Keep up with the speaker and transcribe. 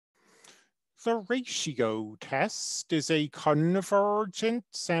The ratio test is a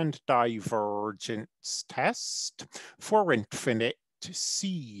convergence and divergence test for infinite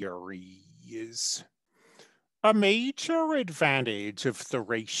series. A major advantage of the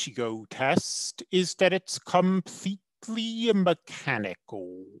ratio test is that it's completely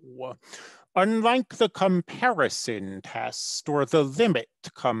mechanical. Unlike the comparison test or the limit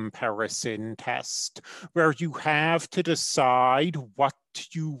comparison test, where you have to decide what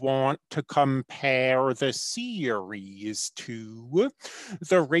you want to compare the series to,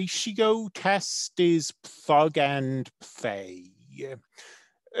 the ratio test is plug and play.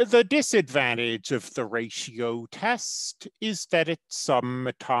 The disadvantage of the ratio test is that it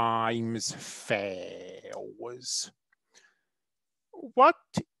sometimes fails. What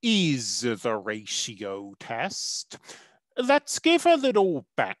is the ratio test? Let's give a little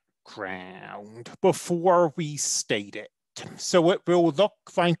background before we state it, so it will look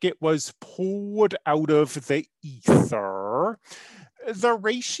like it was pulled out of the ether. The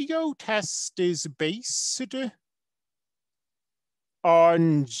ratio test is based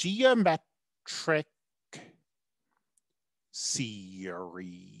on geometric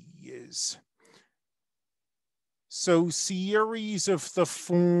series. So series of the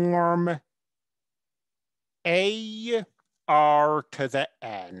form a r to the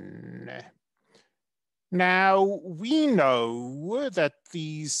n. Now, we know that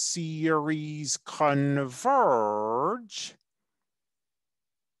these series converge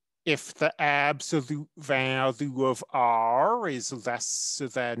if the absolute value of r is less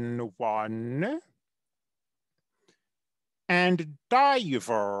than 1, and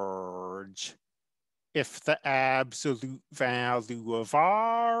diverge if the absolute value of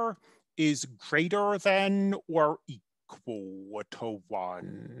r is greater than or equal to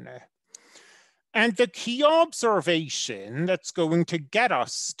 1. And the key observation that's going to get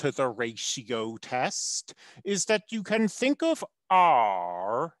us to the ratio test is that you can think of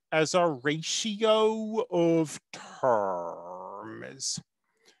r as a ratio of terms.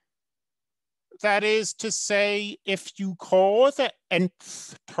 That is to say, if you call the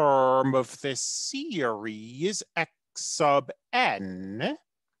nth term of this series x sub n,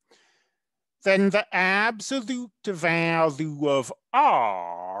 then the absolute value of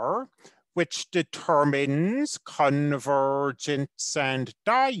r, which determines convergence and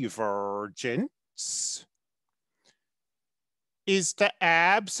divergence, is the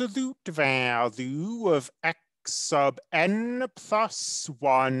absolute value of x sub n plus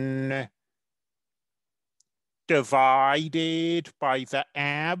 1 divided by the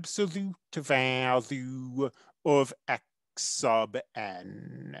absolute value of x sub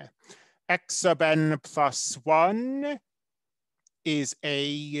n. X sub n plus 1 is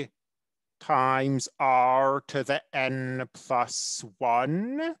a times r to the n plus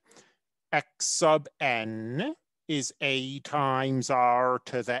 1. X sub n is a times r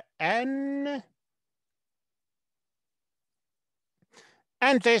to the n.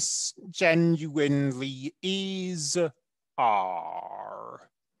 And this genuinely is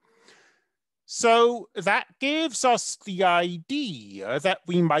r. So that gives us the idea that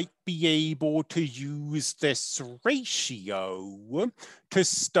we might be able to use this ratio to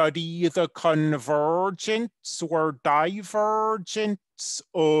study the convergence or divergence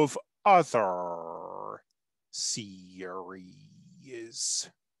of other series.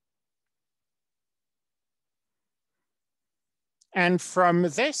 And from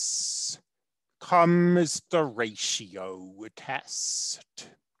this comes the ratio test.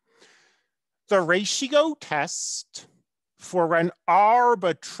 The ratio test for an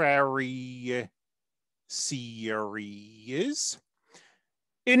arbitrary series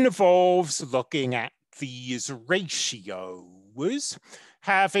involves looking at these ratios.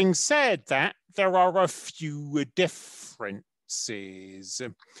 Having said that, there are a few differences.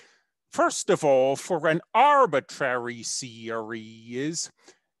 First of all, for an arbitrary series,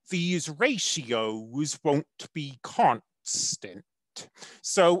 these ratios won't be constant.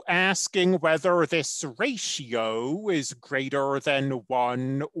 So asking whether this ratio is greater than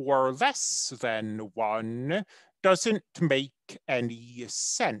 1 or less than 1 doesn't make any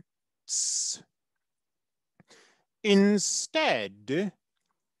sense. Instead,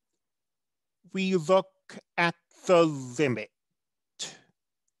 we look at the limit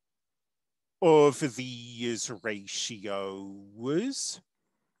of these ratios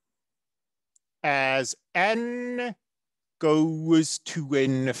as n goes to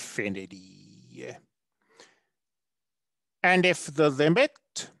infinity. And if the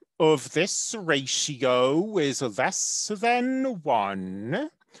limit of this ratio is less than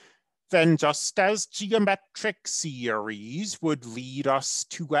 1, then just as geometric series would lead us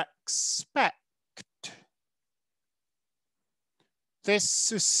to expect,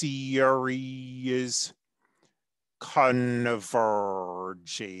 this series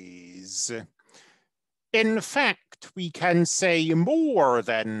converges. In fact, we can say more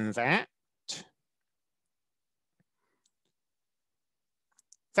than that.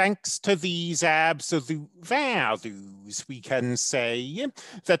 Thanks to these absolute values, we can say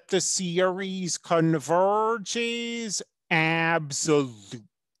that the series converges absolutely.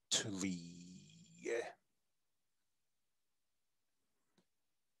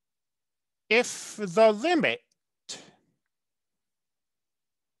 If the limit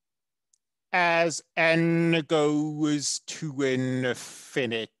as n goes to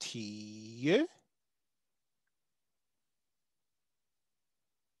infinity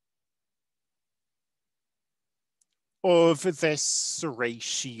of this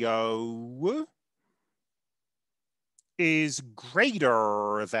ratio is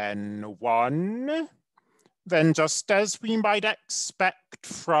greater than 1, then just as we might expect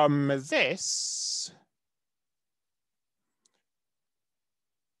from this,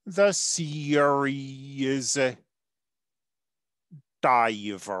 the series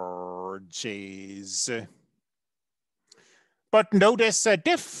diverges. But notice a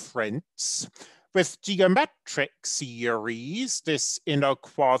difference. With geometric series, this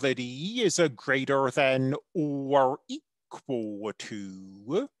inequality is a greater than or equal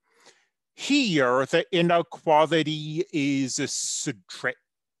to. Here, the inequality is strict.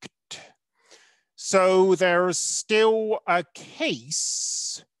 So there's still a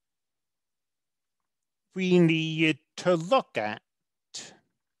case we need to look at.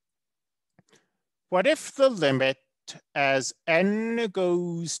 What if the limit as n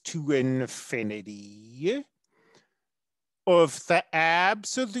goes to infinity of the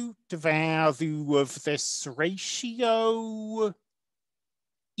absolute value of this ratio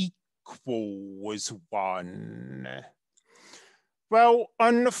equals 1? Well,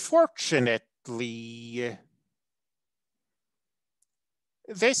 unfortunately,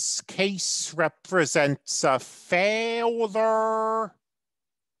 this case represents a failure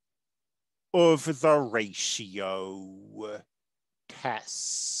of the ratio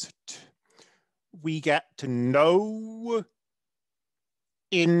test. We get no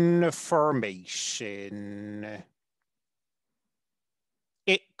information.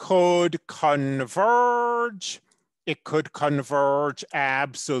 It could converge. It could converge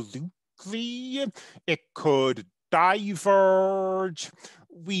absolutely. It could diverge.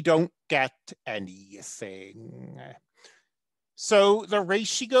 We don't get anything. So the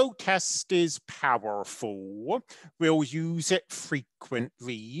ratio test is powerful. We'll use it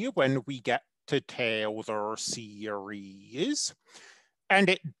frequently when we get to Taylor series. And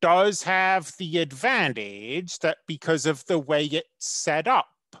it does have the advantage that because of the way it's set up,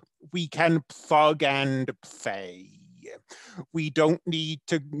 we can plug and play. We don't need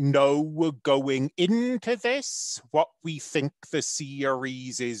to know going into this what we think the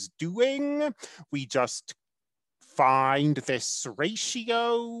series is doing. We just find this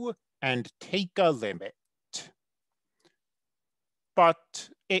ratio and take a limit. But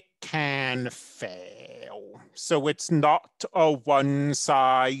it can fail. So it's not a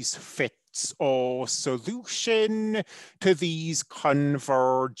one-size-fits-all solution to these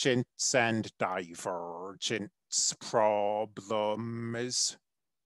convergence and divergence problems.